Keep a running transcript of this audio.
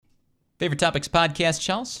Favorite Topics podcast,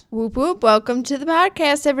 Chelsey? Whoop whoop. Welcome to the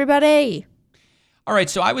podcast, everybody. All right,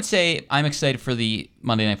 so I would say I'm excited for the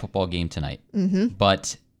Monday Night Football game tonight.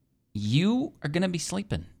 But you are going to be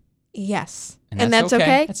sleeping. Yes. And that's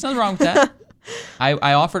okay. That's nothing wrong with that.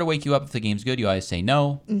 I offer to wake you up if the game's good. You always say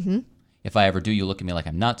no. If I ever do, you look at me like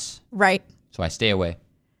I'm nuts. Right. So I stay away.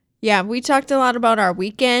 Yeah, we talked a lot about our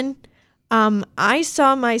weekend. I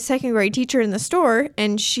saw my second grade teacher in the store,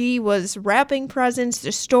 and she was wrapping presents.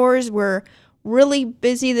 The stores were really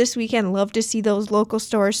busy this weekend. Love to see those local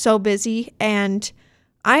stores so busy. And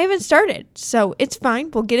I haven't started, so it's fine.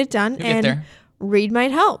 We'll get it done. You'll get there. Reed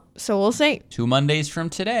might help, so we'll see. 2 Mondays from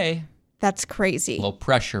today. That's crazy. A little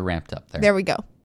pressure ramped up there. There we go.